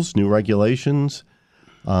rules, new regulations.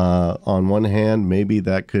 On one hand, maybe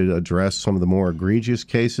that could address some of the more egregious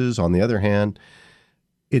cases. On the other hand,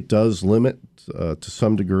 it does limit, to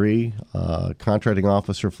some degree, contracting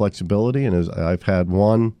officer flexibility. And as I've had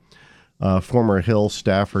one former Hill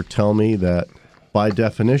staffer tell me that, by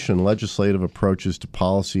definition, legislative approaches to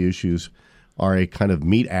policy issues are a kind of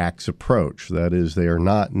meat axe approach. That is, they are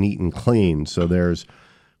not neat and clean. So there's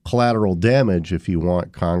collateral damage if you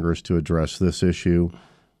want Congress to address this issue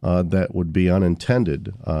that would be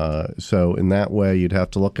unintended. So in that way, you'd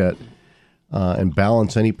have to look at and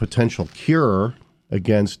balance any potential cure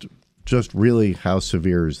against just really how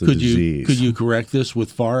severe is the disease. Could you correct this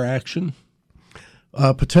with FAR action?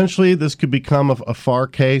 Potentially, this could become a FAR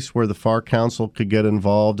case where the FAR Council could get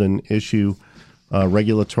involved and issue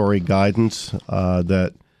regulatory guidance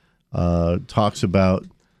that talks about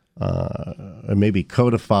and maybe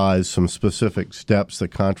codifies some specific steps that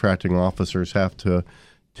contracting officers have to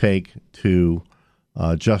take to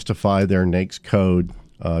justify their NAICS code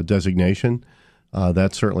designation.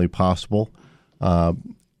 That's certainly possible.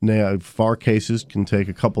 Now, FAR cases can take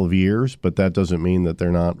a couple of years, but that doesn't mean that they're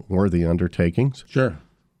not worthy undertakings. Sure.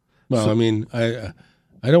 Well, I mean, I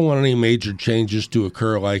don't want any major changes to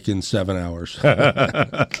occur like in 7 hours.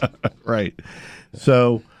 Right.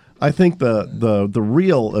 So I think the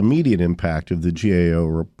real immediate impact of the GAO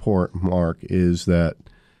report, Mark, is that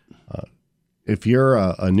if you're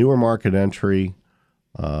a newer market entry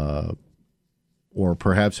or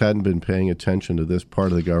perhaps hadn't been paying attention to this part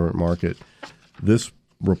of the government market, this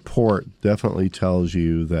report definitely tells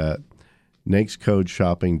you that NAICS code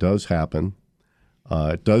shopping does happen.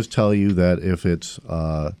 It does tell you that if it's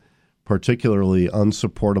particularly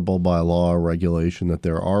unsupportable by law or regulation, that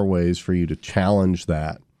there are ways for you to challenge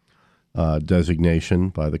that designation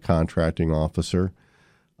by the contracting officer.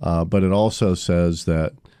 But it also says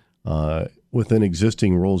that within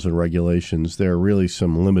existing rules and regulations, there are really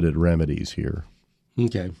some limited remedies here.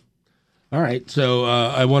 Okay. All right. So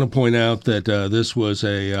I want to point out that this was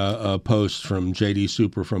a post from J.D.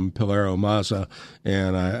 Super from Pilero Mazza,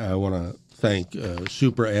 and I want to thank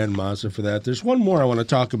Super and Mazza for that. There's one more I want to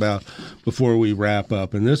talk about before we wrap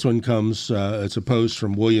up, and this one comes, it's a post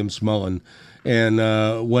from William Smullen. And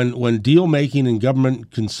when deal making and government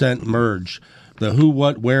consent merge, the who,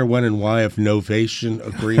 what, where, when, and why of novation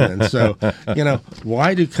agreements. So,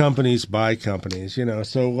 why do companies buy companies?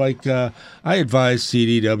 So like I advised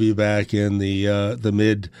CDW back in the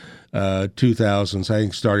mid 2000s, I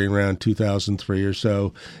think starting around 2003 or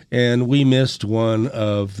so, and we missed one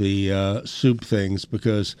of the soup things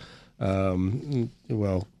because, was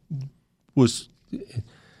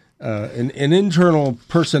an internal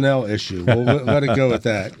personnel issue. We'll let it go at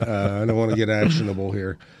that. I don't want to get actionable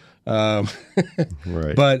here.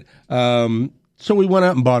 Right. But so we went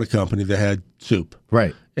out and bought a company that had soup.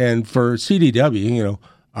 Right. And for CDW,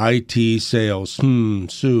 IT sales,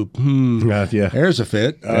 soup, Yeah. there's a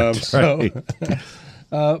fit. That's right.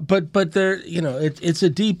 But there, it's a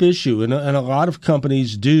deep issue, and a lot of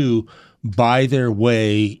companies do buy their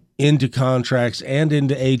way into contracts and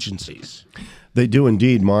into agencies. They do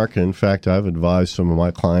indeed, Mark. In fact, I've advised some of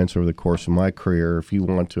my clients over the course of my career, if you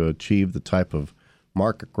want to achieve the type of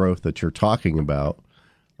market growth that you're talking about,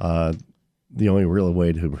 the only real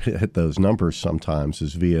way to hit those numbers sometimes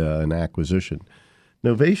is via an acquisition.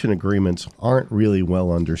 Novation agreements aren't really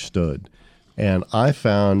well understood. And I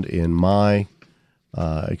found in my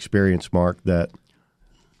experience, Mark, that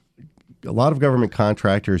a lot of government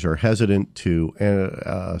contractors are hesitant to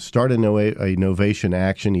start a novation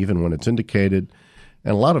action even when it's indicated.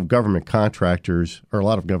 And a lot of government contractors, or a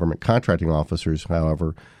lot of government contracting officers,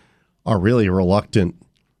 however, are really reluctant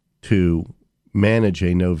to manage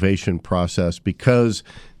a novation process because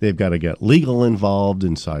they've got to get legal involved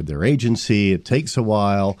inside their agency. It takes a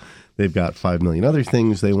while. They've got 5 million other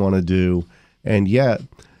things they want to do. And yet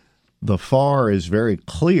the FAR is very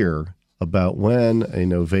clear about when a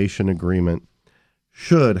novation agreement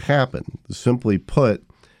should happen. Simply put,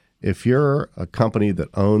 if you're a company that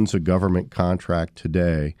owns a government contract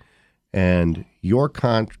today and your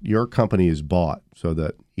company is bought so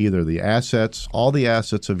that either the assets, all the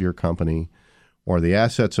assets of your company, or the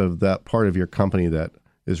assets of that part of your company that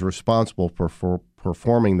is responsible for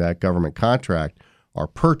performing that government contract are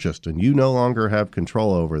purchased and you no longer have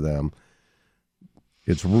control over them,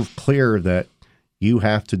 it's clear that you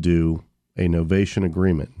have to do a novation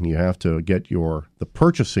agreement. You have to get the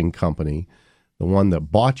purchasing company, the one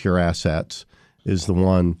that bought your assets, is the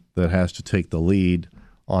one that has to take the lead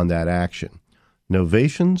on that action.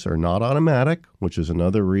 Novations are not automatic, which is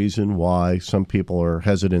another reason why some people are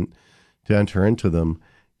hesitant to enter into them.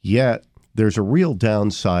 Yet, there's a real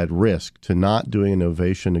downside risk to not doing a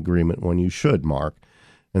novation agreement when you should, Mark,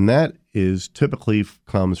 and that is typically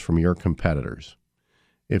comes from your competitors.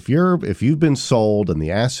 If you've been sold and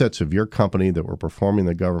the assets of your company that were performing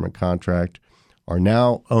the government contract are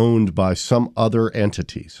now owned by some other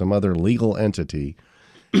entity, some other legal entity,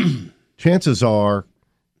 chances are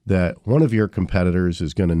that one of your competitors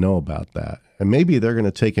is going to know about that. And maybe they're going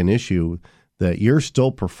to take an issue that you're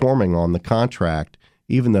still performing on the contract,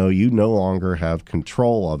 even though you no longer have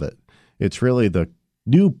control of it. It's really the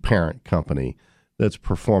new parent company that's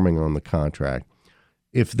performing on the contract.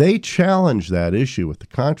 If they challenge that issue with the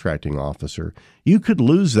contracting officer, you could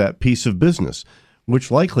lose that piece of business,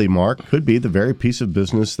 which likely, Mark, could be the very piece of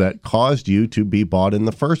business that caused you to be bought in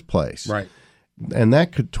the first place. Right. And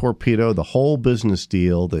that could torpedo the whole business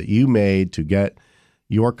deal that you made to get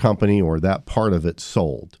your company or that part of it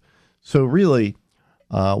sold. So really,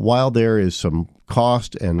 while there is some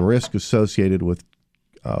cost and risk associated with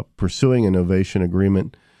pursuing a novation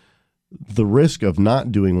agreement, the risk of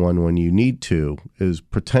not doing one when you need to is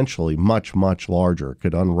potentially much, much larger. It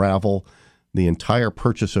could unravel the entire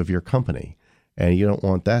purchase of your company, and you don't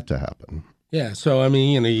want that to happen. Yeah, so I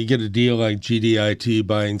mean, you get a deal like GDIT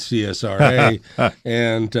buying CSRA,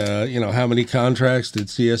 and how many contracts did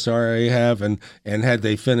CSRA have, and had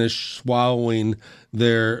they finished swallowing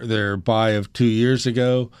their buy of 2 years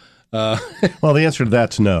ago? Well, the answer to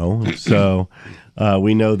that's no. So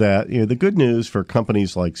we know that the good news for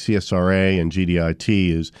companies like CSRA and GDIT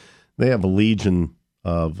is they have a legion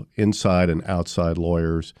of inside and outside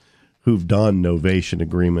lawyers who've done novation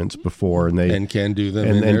agreements before, and can do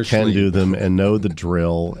them, do them, and know the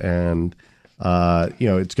drill. And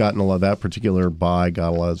it's gotten a lot. That particular buy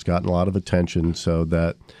it's gotten a lot of attention, so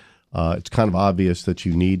that it's kind of obvious that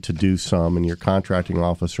you need to do some, and your contracting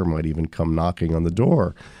officer might even come knocking on the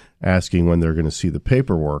door, asking when they're going to see the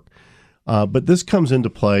paperwork. But this comes into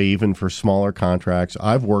play even for smaller contracts.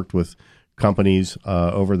 I've worked with companies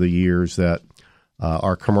over the years that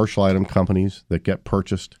are commercial item companies that get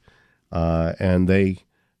purchased, and they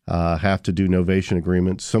have to do novation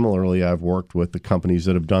agreements. Similarly, I've worked with the companies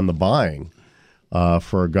that have done the buying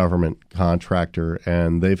for a government contractor,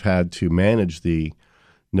 and they've had to manage the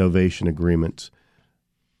novation agreements.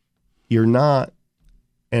 You're not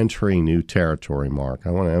entering new territory, Mark.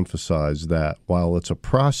 I want to emphasize that while it's a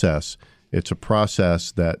process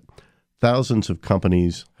that thousands of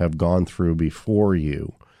companies have gone through before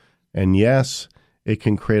you. And yes, it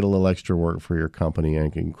can create a little extra work for your company and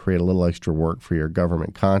it can create a little extra work for your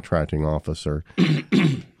government contracting officer.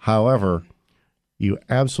 However, you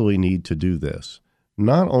absolutely need to do this.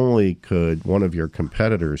 Not only could one of your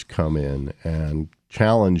competitors come in and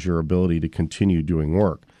challenge your ability to continue doing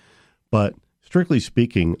work, but strictly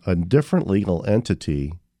speaking, a different legal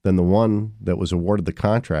entity than the one that was awarded the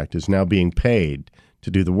contract is now being paid to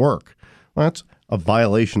do the work. Well, that's a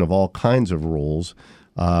violation of all kinds of rules.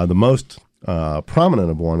 The most prominent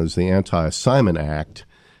of one is the Anti-Assignment Act,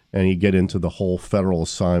 and you get into the whole federal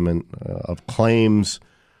assignment of claims,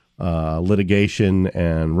 litigation,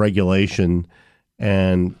 and regulation.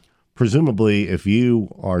 And presumably, if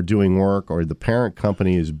you are doing work or the parent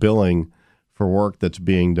company is billing for work that's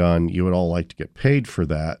being done, you would all like to get paid for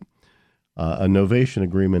that. A novation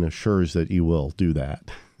agreement assures that you will do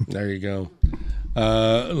that. There you go.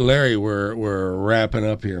 Larry, we're wrapping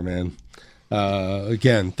up here, man.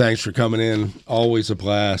 Again, thanks for coming in. Always a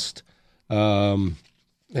blast. And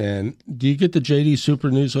do you get the JD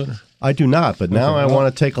Super newsletter? I do not, but now I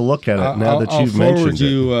want to take a look at it now that you've mentioned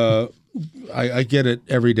it. I get it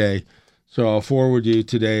every day, so I'll forward you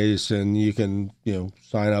today's, and you can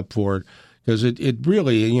sign up for it, because it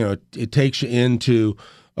really it takes you into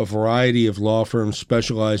a variety of law firms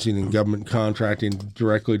specializing in government contracting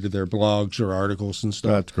directly to their blogs or articles and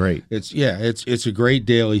stuff. That's great. It's a great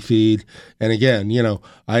daily feed. And again,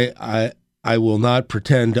 I will not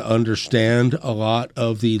pretend to understand a lot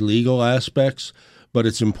of the legal aspects, but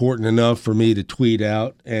it's important enough for me to tweet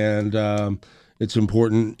out, and it's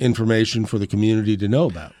important information for the community to know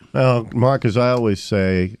about. Well, Mark, as I always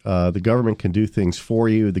say, the government can do things for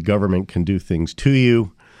you. The government can do things to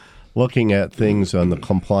you. Looking at things on the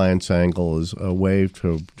compliance angle is a way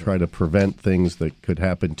to try to prevent things that could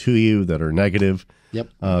happen to you that are negative. Yep.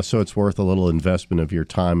 So it's worth a little investment of your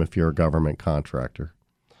time if you're a government contractor.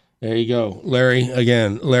 There you go. Larry,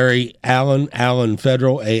 again, Larry Allen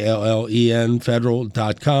Federal, ALLEN,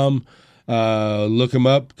 federal.com. Look him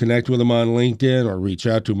up, connect with him on LinkedIn, or reach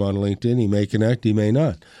out to him on LinkedIn. He may connect, he may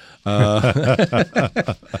not. I'm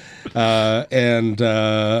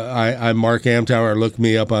Mark Amtower. Look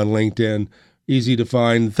me up on LinkedIn. Easy to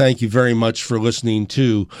find. Thank you very much for listening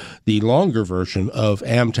to the longer version of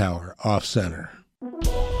Amtower Off Center.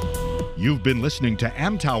 You've been listening to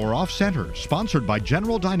Amtower Off Center, sponsored by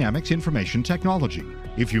General Dynamics Information Technology.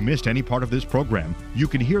 If you missed any part of this program, you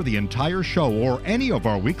can hear the entire show or any of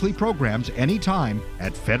our weekly programs anytime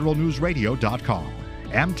at federalnewsradio.com.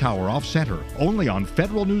 Amtower Off Center, only on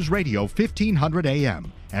Federal News Radio 1500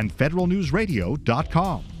 AM and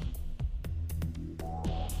federalnewsradio.com.